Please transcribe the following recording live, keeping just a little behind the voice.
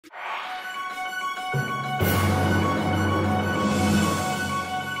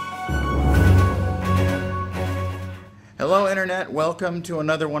Hello Internet, welcome to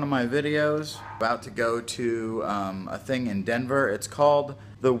another one of my videos. About to go to a thing in Denver. It's called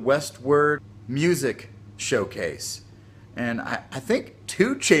the Westward Music Showcase. And I think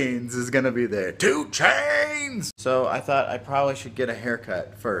 2 Chainz is gonna be there. 2 Chainz! So I thought I probably should get a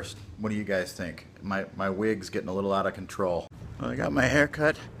haircut first. What do you guys think? My wig's getting a little out of control. Well, I got my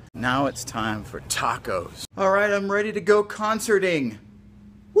haircut. Now it's time for tacos. Alright, I'm ready to go concerting.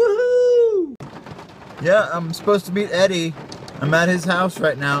 Woohoo! Yeah, I'm supposed to meet Eddie. I'm at his house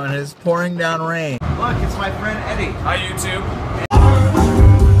right now and it's pouring down rain. Look, it's my friend Eddie. Hi, YouTube.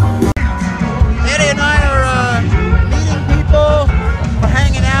 Eddie and I are meeting people. We're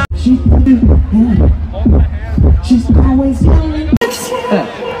hanging out. She's always yelling.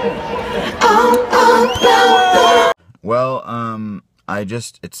 Well,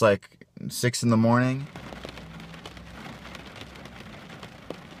 it's like 6 in the morning